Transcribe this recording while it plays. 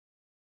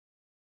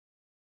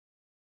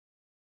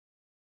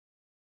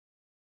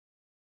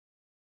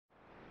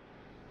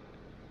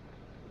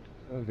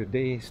Well, the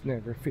days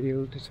never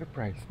fail to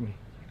surprise me.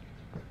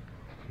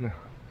 No,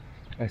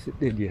 as it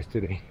did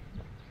yesterday.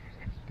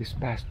 This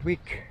past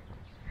week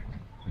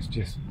was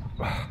just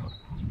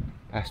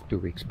past 2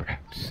 weeks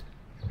perhaps.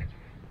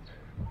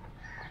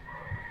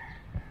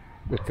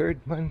 The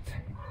third month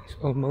is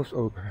almost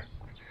over.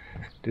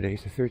 Today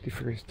is the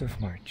 31st of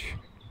March.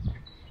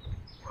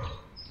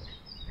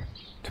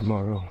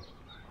 Tomorrow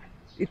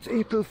it's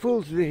April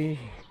Fool's Day,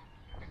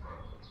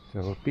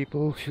 so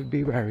people should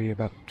be wary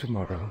about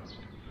tomorrow.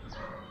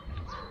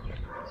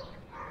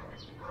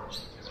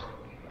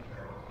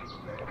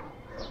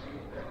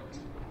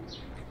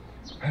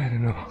 I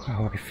don't know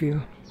how I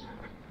feel.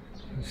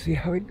 We'll see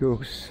how it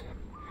goes.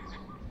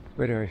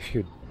 Whether I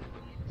should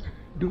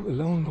do a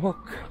long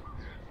walk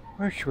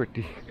or a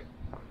shorty.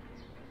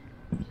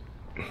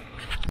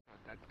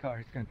 That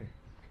car is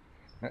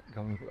not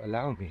going to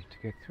allow me to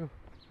get through.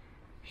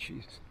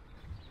 Jeez.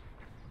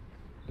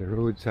 The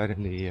road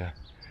suddenly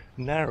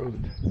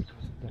narrowed because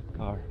of that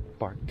car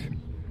parked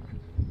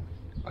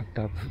on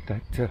top of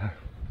that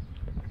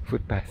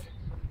footpath.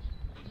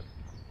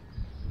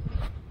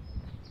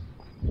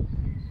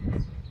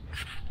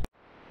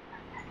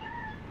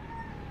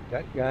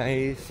 That guy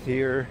is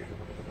here.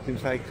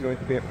 Seems like it's going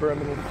to be a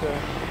permanent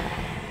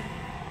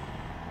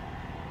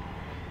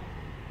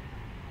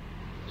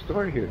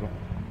store here.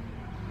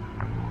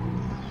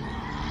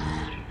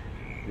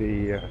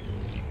 The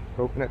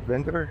coconut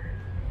vendor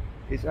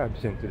is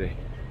absent today.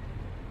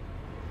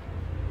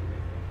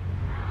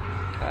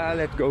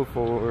 Let's go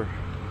for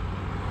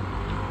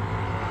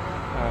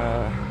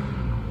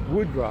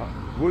woodwalk.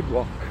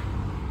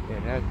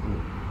 Yeah,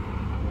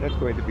 that's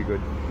going to be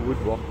good.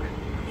 Woodwalk.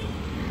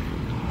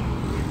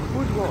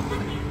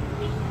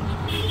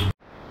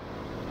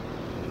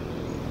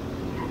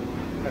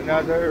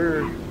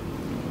 Another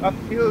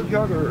uphill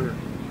jogger.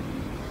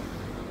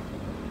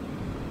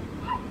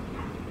 I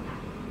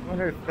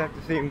wonder if that's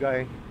the same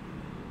guy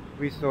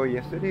we saw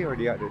yesterday or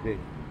the other day.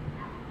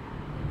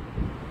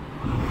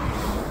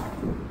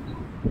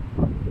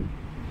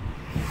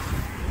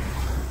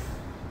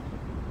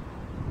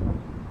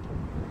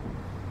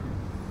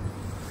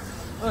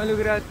 Oh, look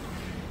at that!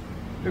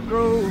 The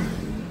crow!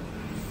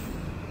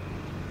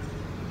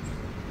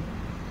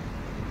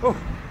 Oh!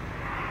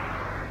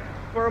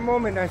 For a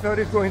moment I thought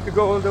it's going to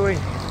go all the way.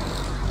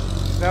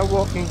 Now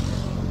walking.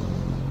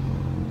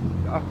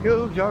 The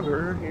uphill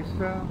jogger is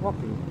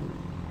walking.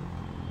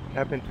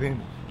 Happened to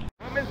him.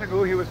 Moments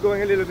ago he was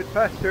going a little bit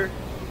faster.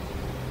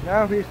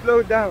 Now he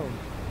slowed down.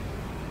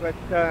 But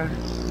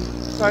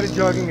started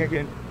jogging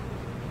again.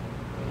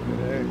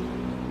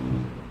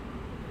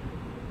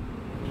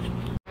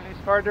 He's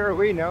farther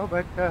away now,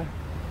 but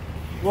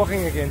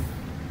walking again.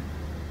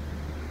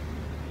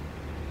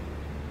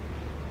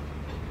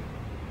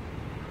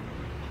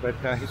 But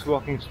he's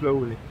walking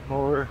slowly,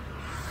 more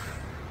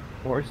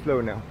slow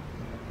now.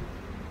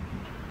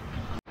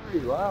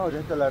 Wow,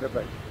 that's a lot of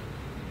bikes.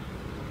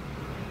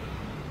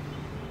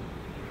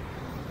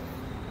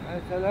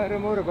 That's a lot of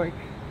motorbike.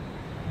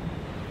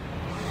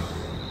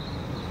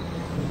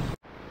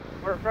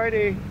 For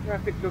Friday,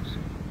 traffic looks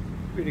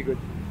pretty good.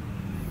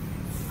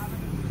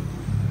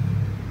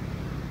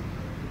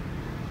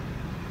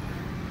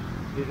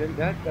 Isn't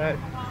that bad?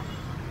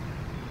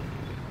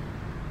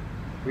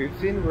 We've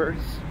seen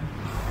worse.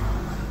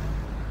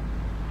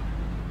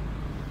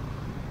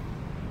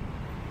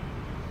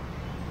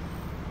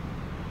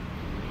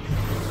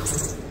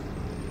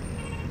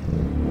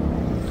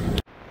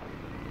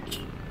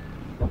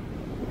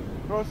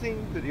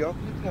 Crossing to the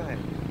opposite side.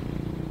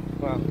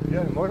 Wow, is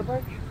that a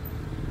motorbike?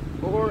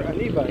 Or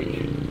an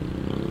e-bike?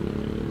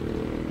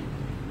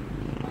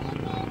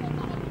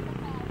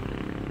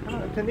 Oh,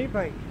 it's an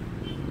e-bike.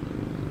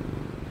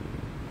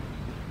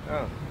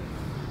 Oh.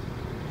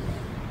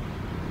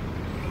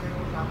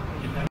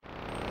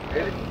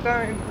 It's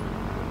time.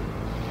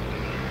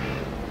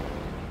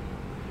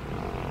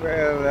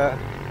 Well,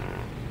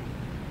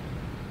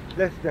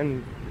 less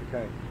than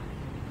time.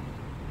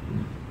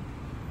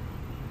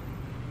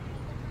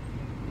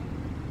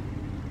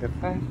 The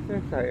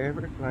fastest I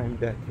ever climbed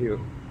that hill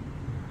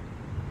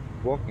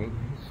walking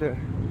is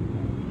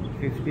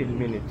 15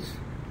 minutes.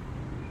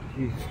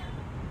 Jeez.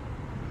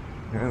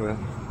 Oh well.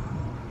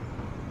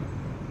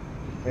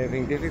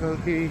 Having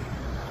difficulty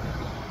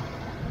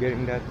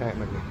getting that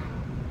time again.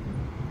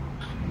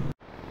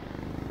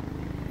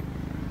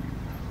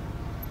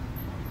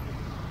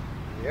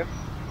 Yep.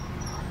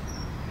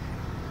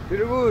 To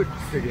the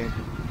woods again.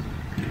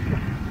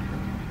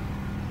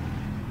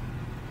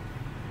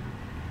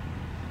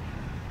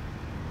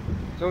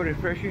 So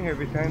refreshing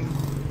every time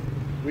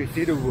we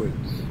see the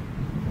woods.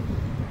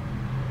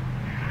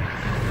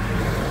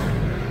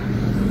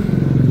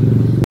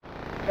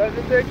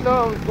 Doesn't take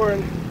long for a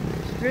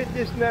street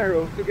this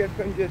narrow to get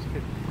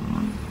congested.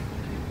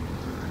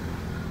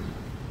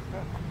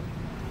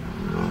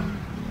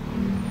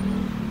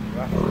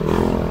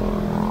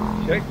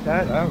 Wow. Check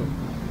that out.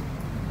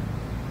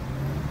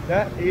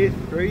 That is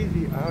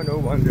crazy. Oh, no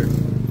wonder.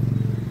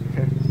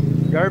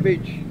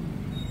 Garbage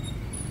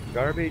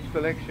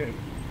collection.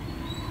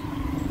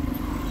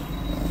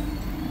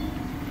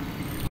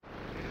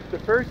 the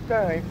first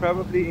time,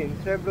 probably in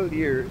several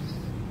years,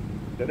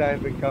 that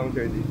I've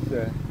encountered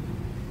this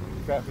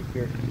traffic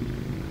here.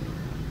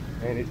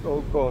 And it's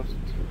all caused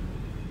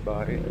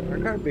by our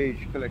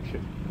garbage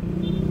collection.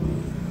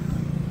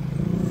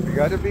 We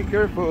gotta be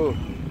careful.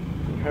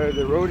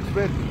 The road is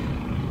wet.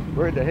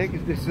 Where the heck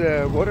is this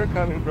water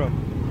coming from?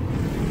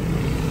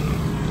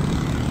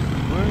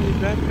 Where is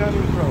that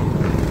coming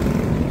from?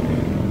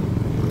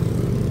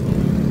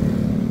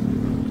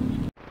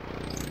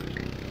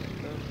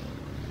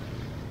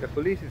 The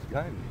police is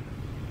gone.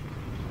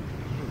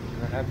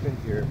 What happened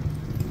here?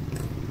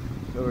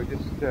 So we're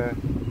just, I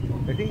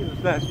think it was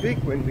last week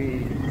when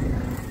we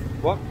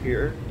walked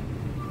here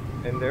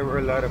and there were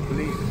a lot of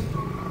police.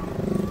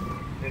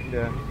 And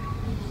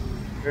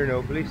there are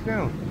no police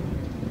now.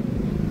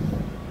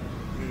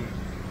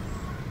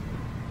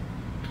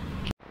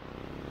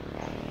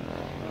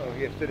 Oh,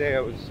 yesterday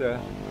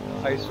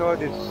I saw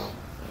this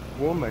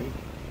woman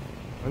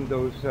on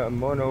those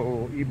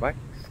mono e-bikes.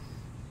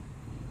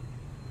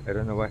 I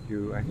don't know what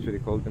you actually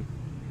call them,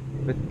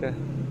 but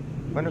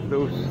one of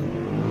those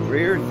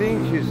rare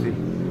things you see.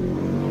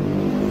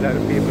 A lot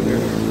of people there.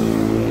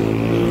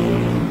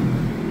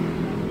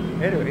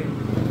 Anyway,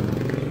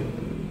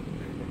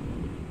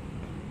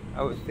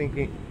 I was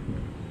thinking,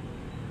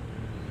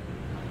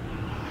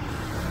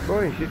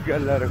 boy, she's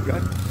got a lot of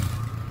guts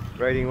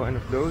riding one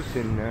of those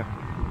in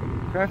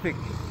traffic.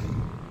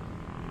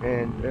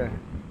 And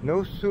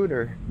no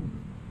sooner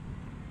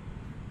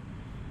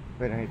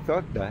when I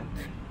thought that,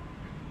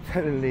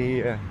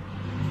 suddenly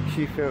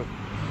she fell.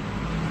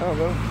 Oh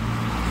well.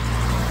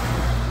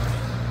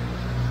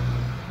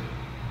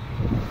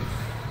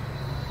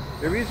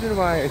 The reason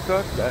why I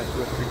thought that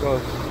was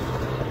because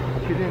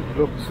she didn't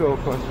look so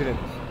confident.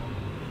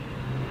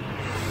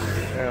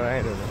 Well,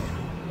 I don't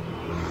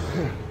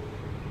know.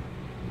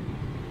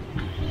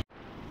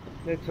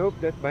 Let's hope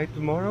that by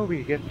tomorrow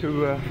we get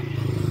to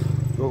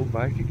go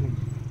bicycling.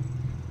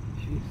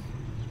 Jeez.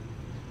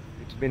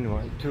 It's been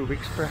what, 2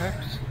 weeks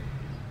perhaps?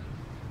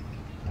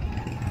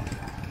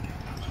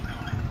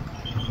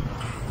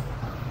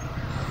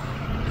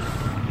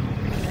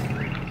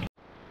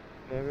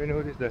 Never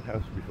noticed that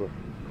house before.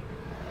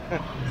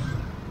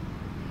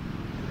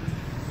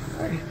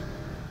 Hi.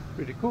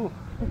 Pretty cool.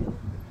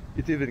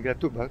 It's even got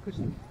 2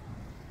 balconies.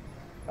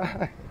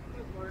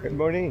 Good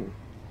morning.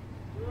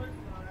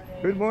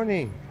 Good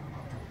morning.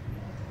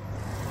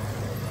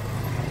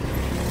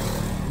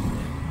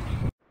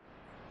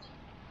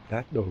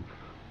 That dog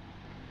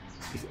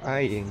is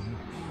eyeing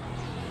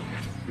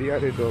the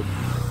other dog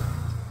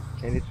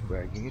and it's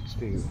wagging its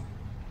tail.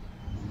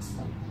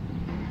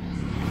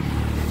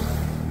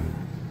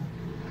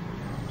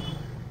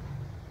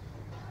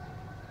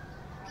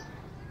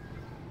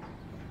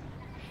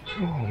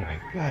 Oh my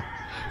God.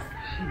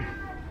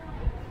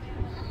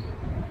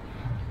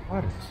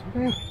 What a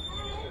smell.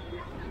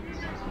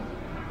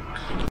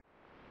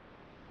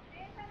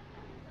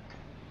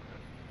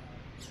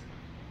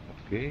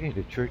 Okay,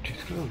 the church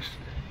is closed.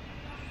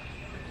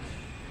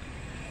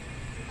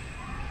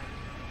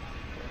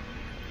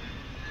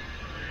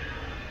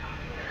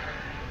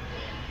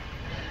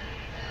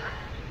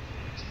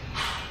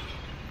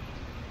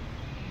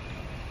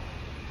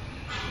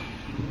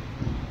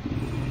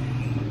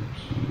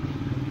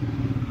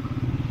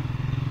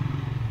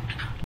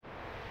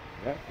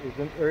 That is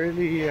an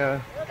early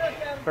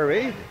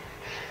parade.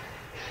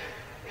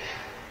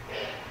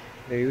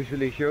 They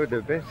usually show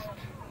the best.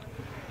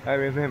 I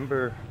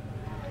remember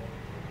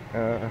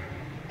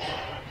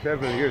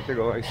several years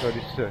ago I saw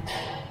this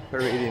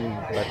parade in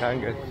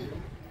Batangas.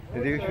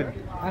 And they usually...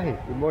 Hi,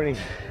 good morning.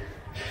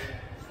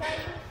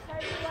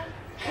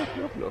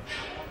 Look, look.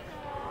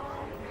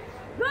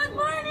 Good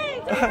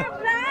morning to your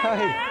vlog!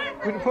 Hi,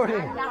 good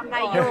morning.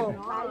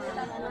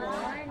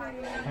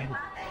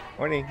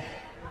 Morning.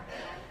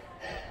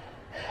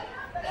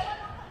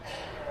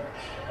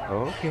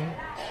 Okay.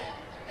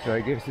 So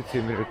I guess it's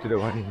similar to the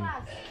one in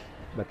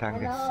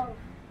Batangas.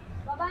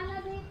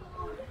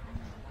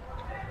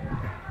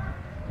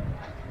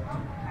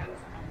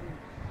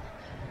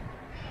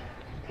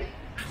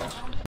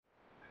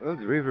 Well,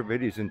 the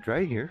riverbed isn't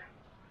dry here.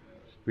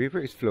 The river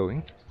is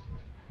flowing.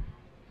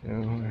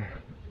 So,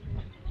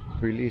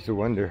 really is a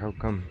wonder how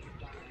come.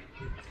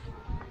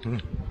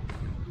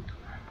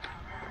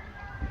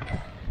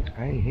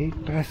 I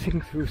hate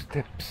passing through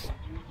steps.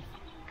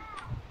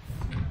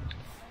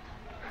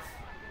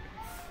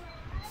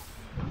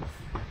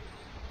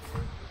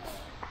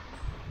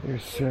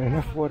 There's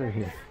enough water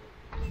here.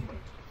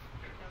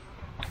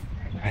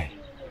 Hi,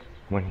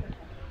 morning.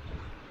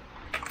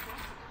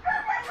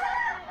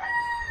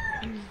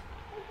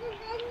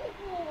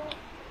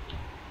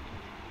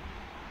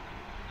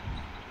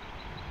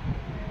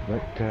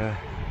 But,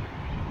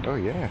 oh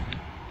yeah,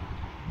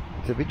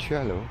 it's a bit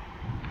shallow,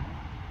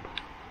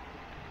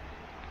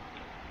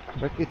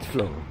 but it's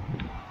flowing.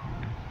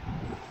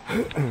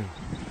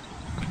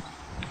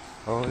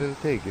 All it'll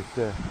take is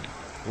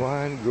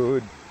one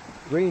good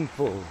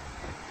rainfall.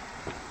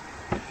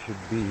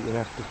 Should be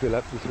enough to fill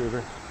up this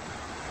river.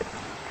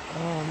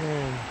 Oh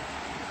man.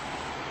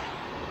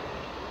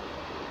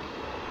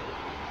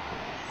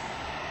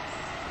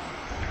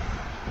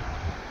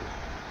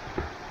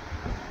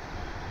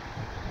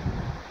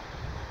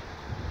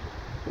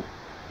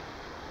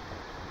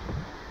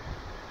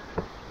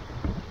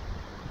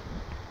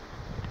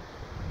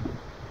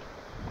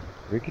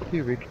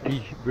 Rickety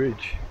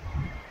bridge.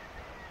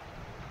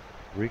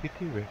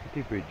 Rickety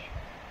bridge.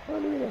 Oh,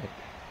 look at that.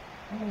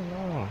 Oh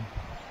no.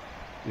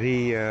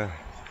 The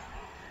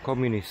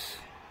communist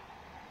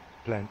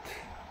plant.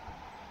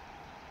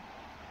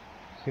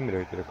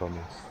 Similar to the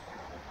communist.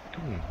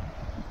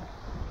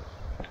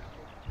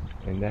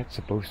 And that's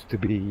supposed to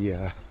be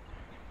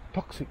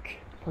toxic,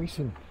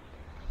 poison.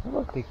 How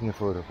about taking a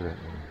photo of that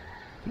one?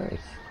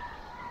 Nice.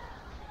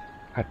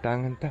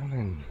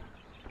 Hatangan-tangan.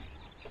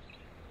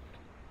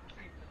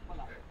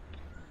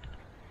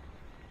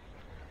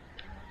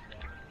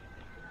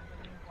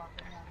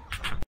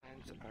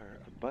 Plants are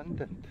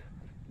abundant.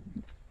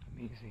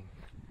 Amazing.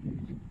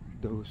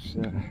 Those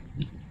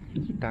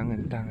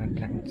tangan-tangan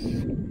plants.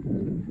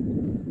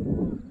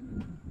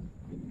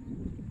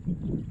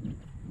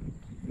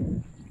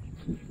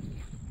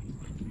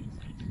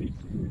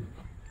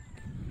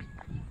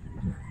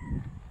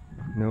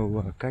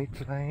 No kite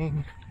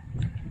flying.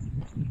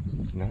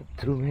 Not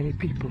too many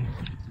people.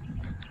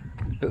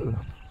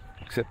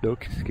 Except those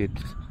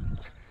kids.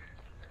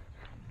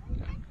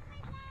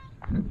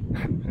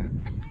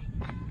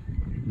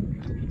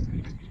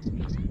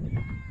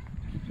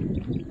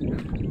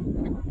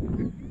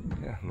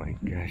 Oh my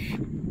gosh.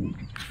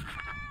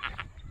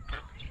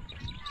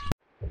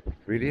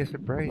 Really a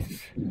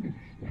surprise.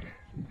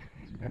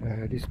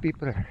 These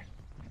people are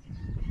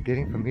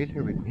getting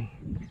familiar with me.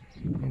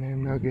 And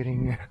I'm now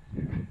getting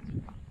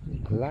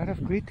a lot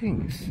of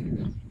greetings.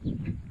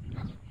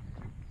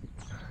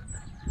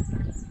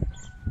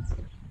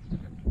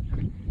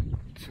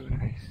 It's so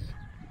nice.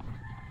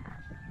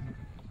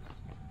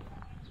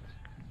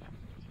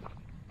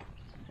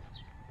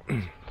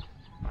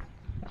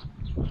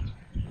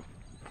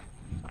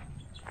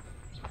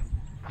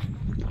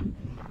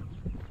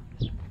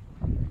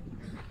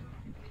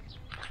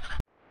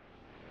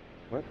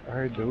 What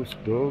are those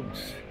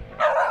dogs?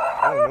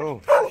 Oh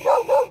no!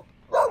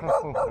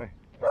 Oh my!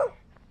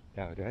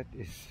 Now that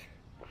is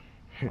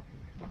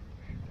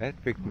that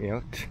freaked me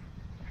out.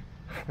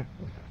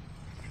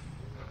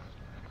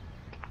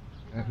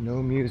 I have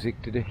no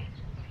music today.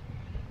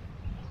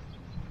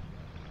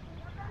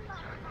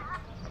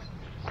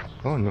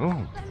 Oh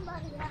no!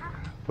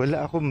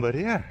 Wala akong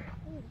barya.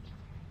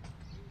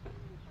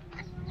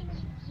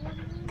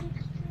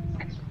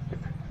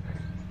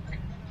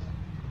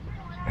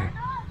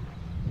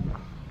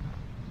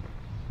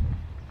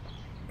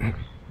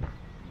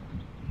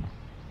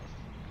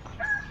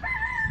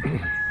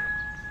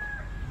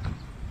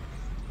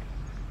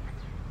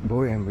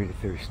 Boy, I'm really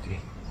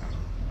thirsty.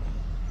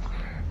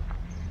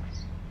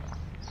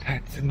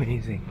 That's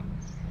amazing.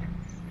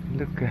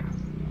 Look,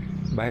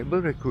 Bible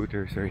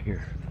recruiters are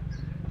here.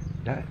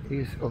 That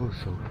is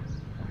also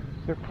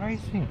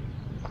surprising.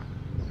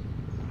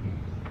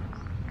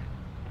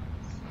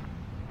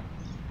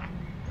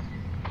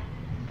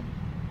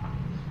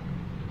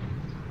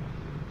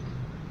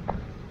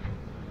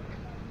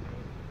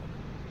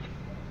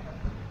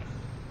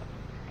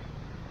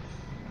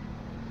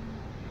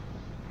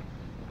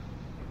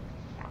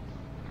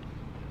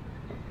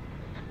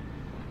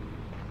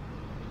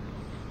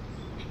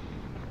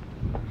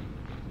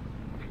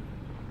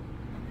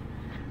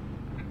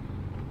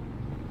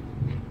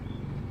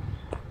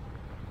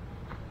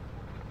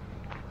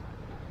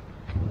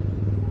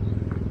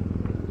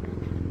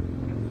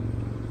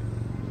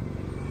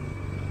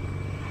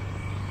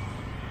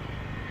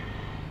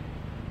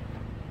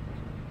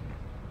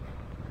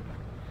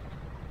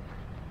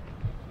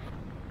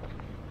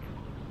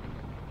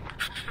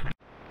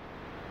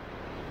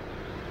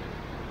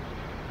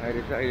 I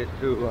decided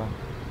to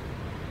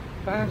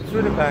pass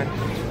through the back.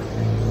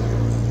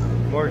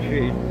 More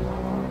shade.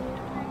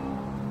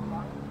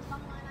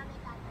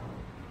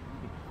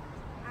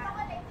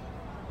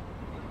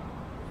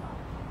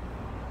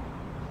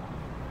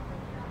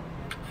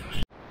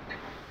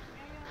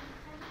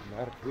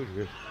 Not a food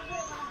risk.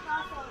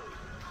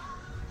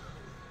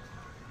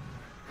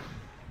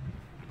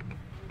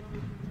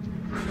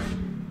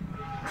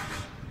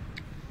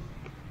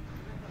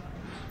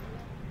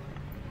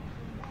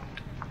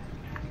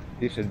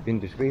 This had been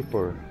this way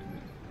for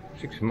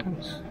 6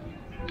 months.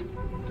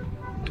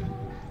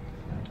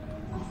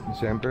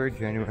 December,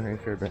 January,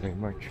 February,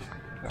 March.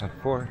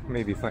 4,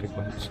 maybe 5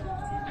 months.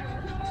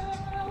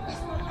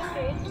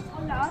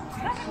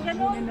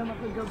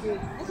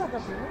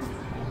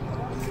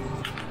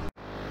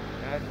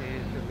 That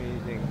is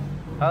amazing.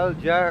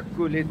 Alja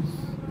kulits.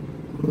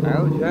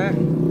 Alja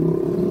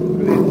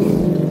kulits.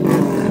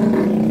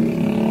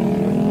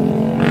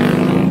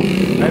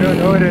 I don't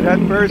know whether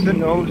that person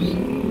knows,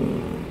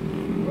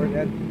 or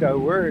that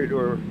word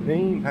or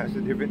name has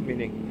a different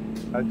meaning.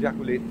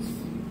 Aljaculits.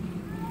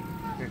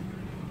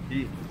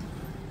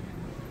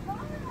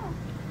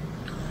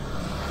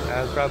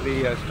 I'll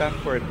probably stop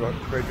for a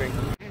drink.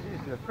 This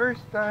is the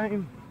first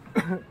time,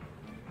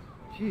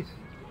 jeez,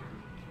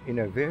 in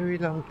a very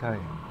long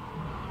time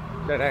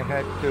that I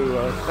had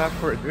to stop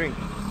for a drink.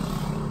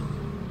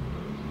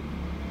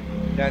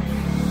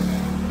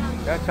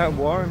 That's how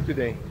warm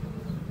today.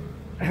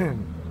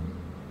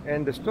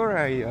 And the store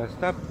I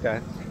stopped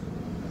at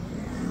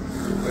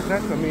was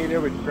not familiar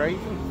with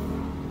prices.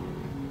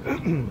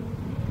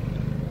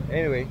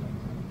 Anyway,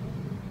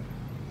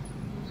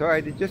 so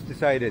I just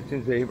decided,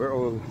 since they were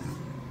all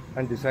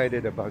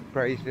undecided about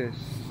prices,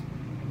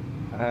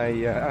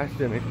 I asked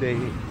them if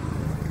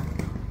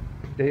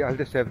I'll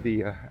just have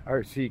the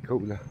RC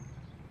cola,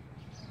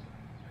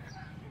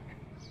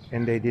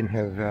 and they didn't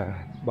have a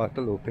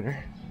bottle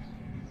opener.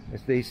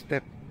 As they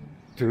stepped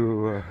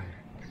into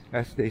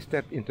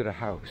the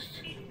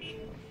house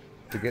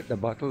to get the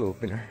bottle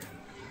opener,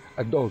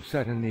 a dog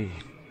suddenly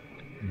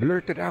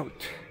blurted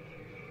out,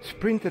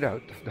 sprinted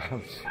out of the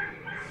house.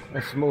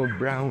 A small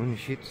brown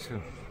Shih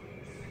Tzu.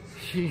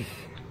 She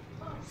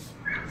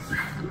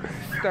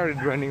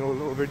started running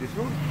all over this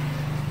road.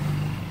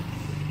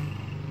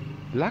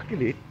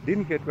 Luckily, it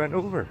didn't get run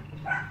over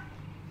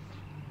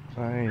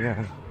by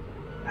a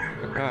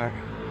car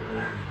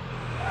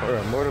or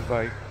a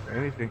motorbike or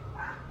anything.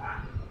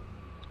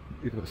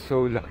 It was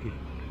so lucky.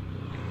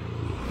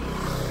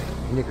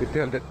 And you could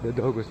tell that the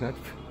dog was not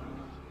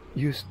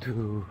used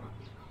to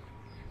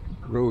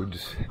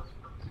roads.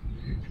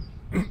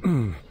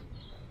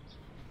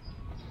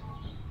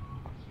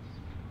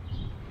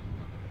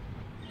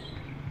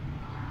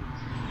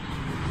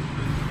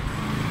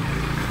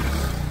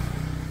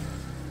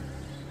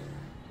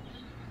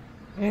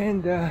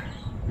 And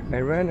I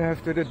ran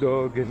after the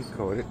dog and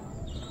caught it,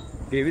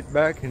 gave it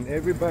back, and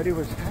everybody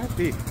was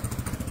happy.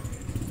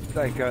 It's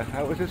like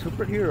I was a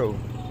superhero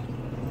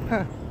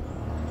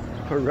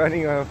for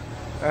running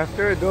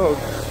after a dog.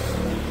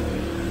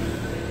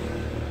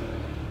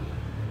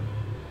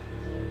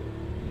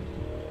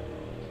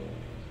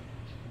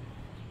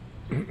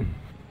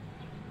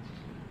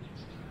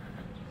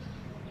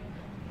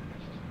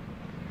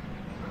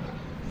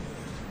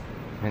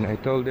 And I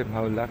told them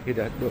how lucky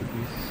that dog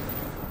is.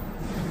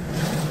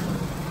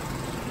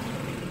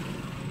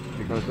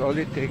 Because all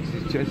it takes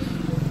is just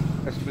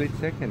a split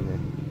second,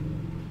 and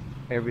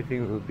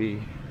everything will be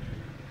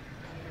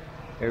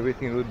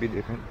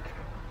different.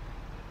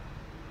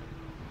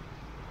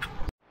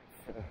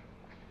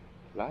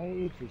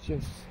 Life is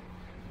just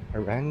a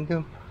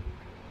random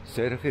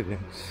set of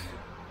events.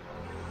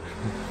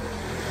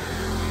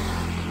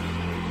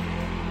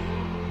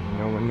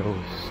 No one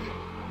knows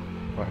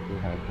what will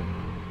happen.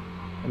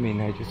 I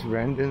mean, I just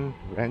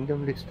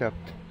randomly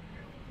stopped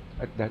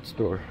at that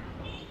store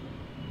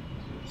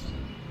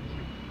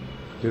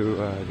to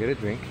get a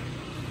drink,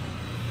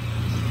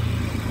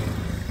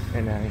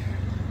 and I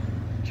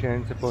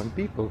chance upon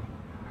people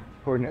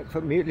who are not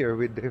familiar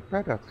with their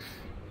products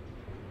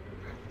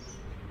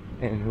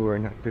and who are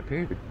not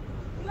prepared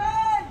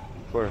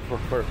for a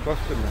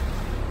customer,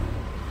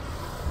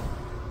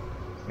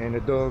 and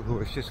a dog who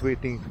was just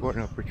waiting for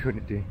an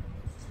opportunity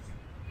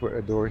for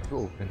a door to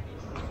open.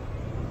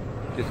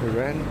 Just a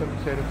random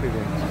set of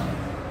events.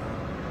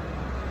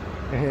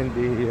 And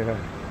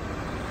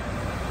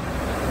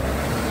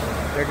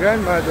the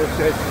grandmother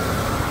said,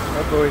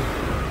 "Oh boy,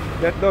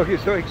 that dog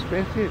is so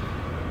expensive.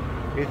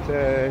 It's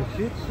a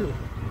Shih Tzu."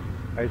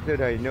 I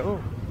said, "I know."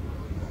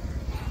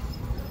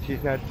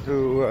 She's not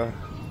too,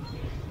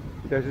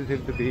 doesn't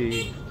seem to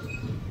be,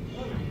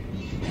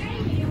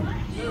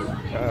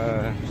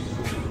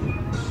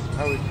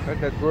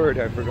 what's that word?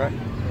 I forgot.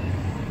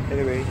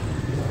 Anyway,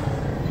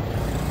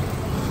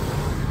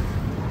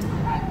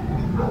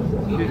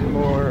 she's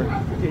more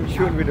in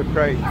tune with the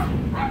price.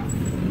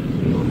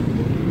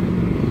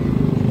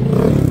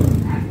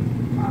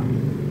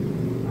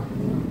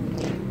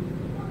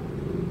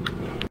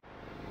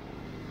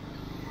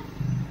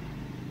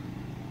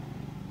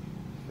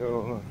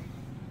 So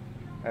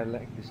I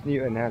like this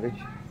new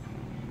analogy,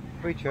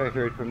 which I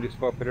heard from this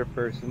popular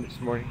person this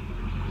morning.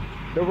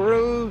 The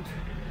world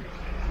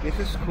is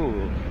a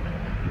school,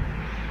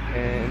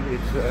 and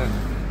it's a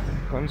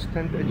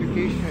constant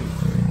education,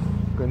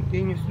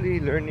 continuously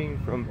learning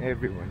from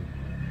everyone,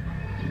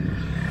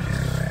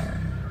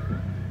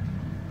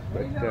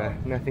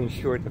 but nothing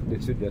short of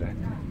desiderata.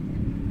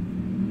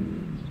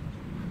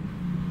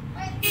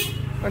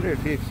 I wonder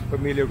if he's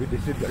familiar with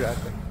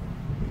desiderata.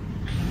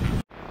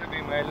 It'll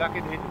be my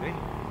lucky day today.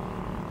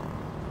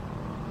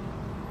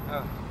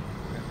 Oh.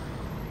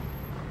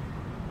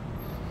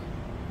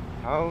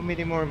 How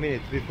many more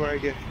minutes before I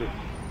get through?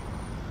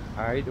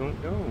 I don't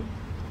know.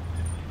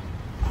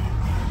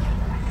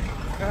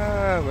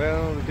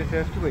 Well, we just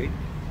have to wait,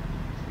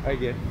 I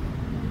guess.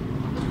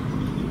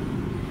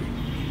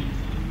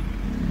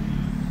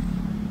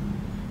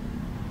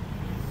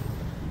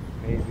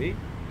 Maybe.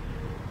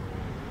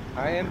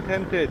 I am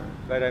tempted,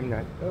 but I'm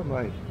not. Oh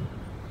my.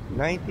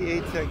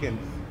 98 seconds.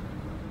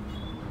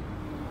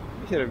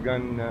 I should have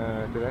gone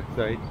to that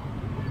side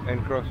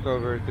and crossed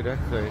over to that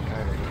side.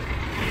 I don't know.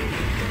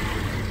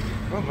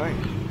 Oh my.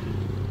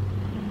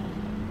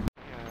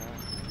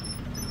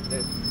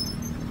 Let's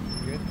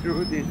get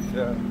through this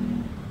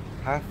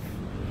half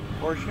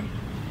portion.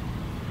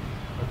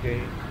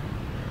 Okay.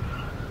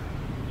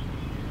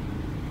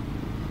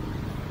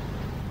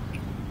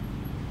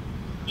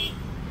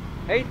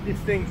 Hate these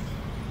things.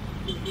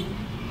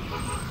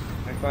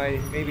 I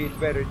find maybe it's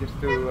better just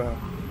to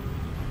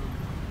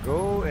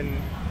go and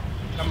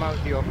come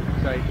out the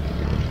opposite side.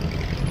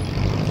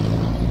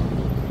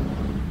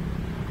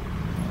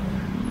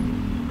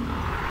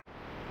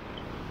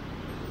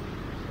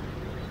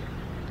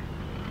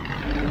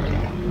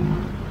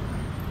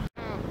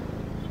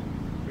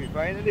 We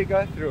finally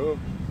got through.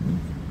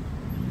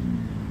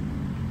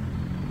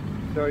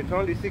 So it's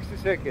only 60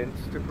 seconds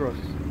to cross.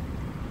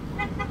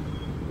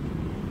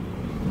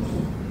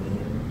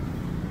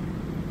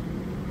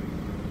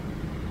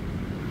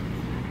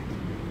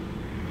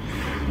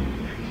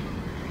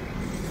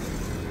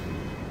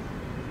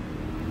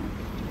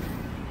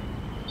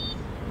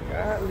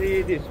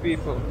 Golly, these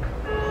people.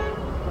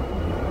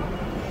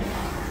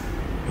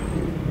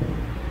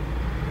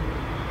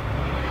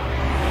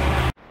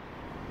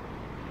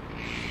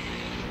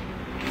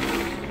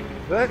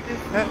 What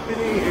is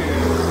happening here?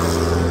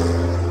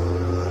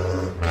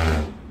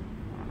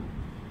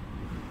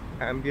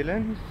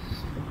 Ambulance?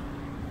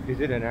 Is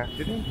it an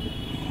accident?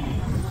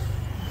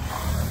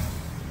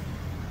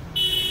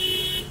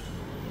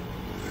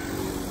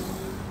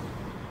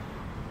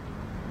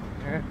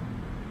 Yeah.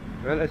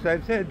 Well, as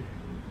I've said,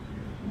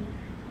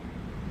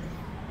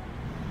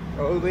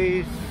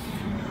 always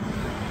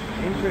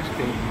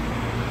interesting.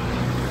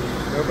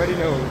 Nobody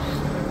knows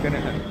what's gonna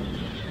happen.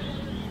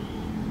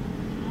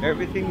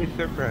 Everything is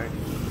surprise.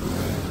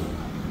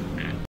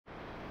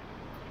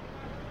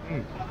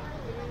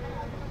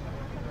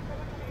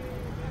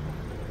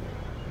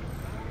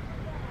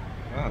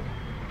 Wow.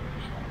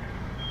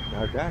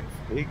 Now that's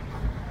big.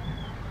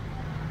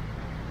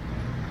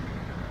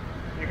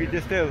 You could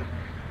just tell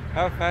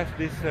how fast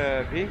these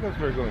vehicles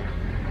were going.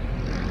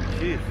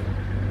 Jeez.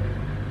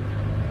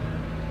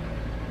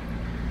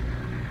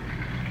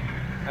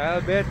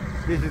 I'll bet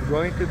this is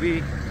going to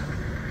be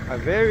a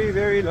very,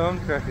 very long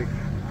traffic.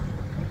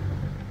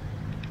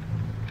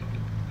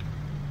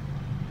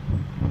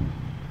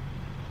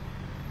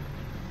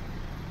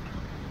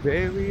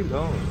 Very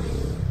long.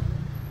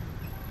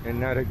 And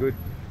not a good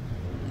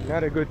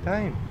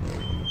time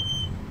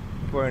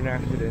for an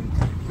accident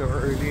so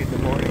early in the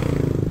morning.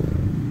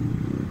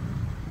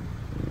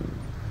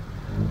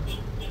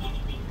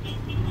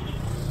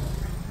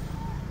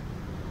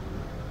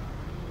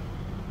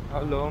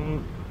 How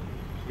long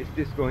is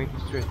this going to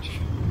stretch?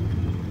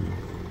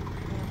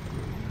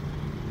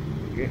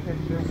 Okay,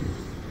 let's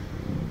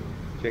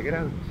check it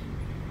out.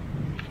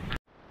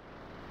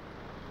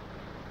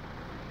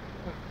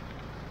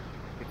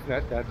 It's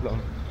not that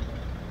long.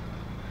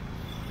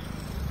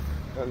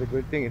 Well, the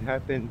good thing it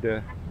happened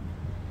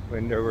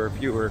when there were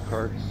fewer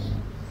cars.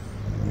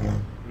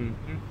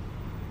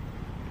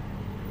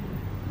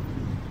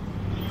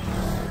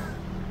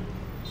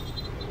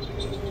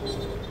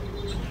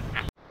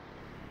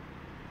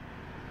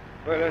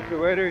 Well, as the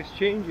weather is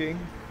changing,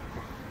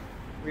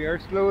 we are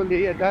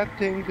slowly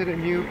adapting to the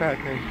new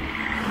pattern.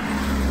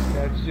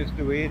 That's just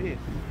the way it is.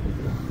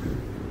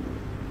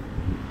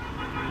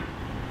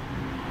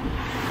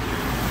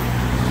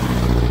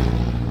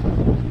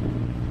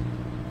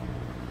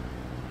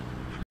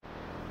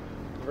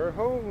 We're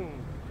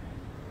home.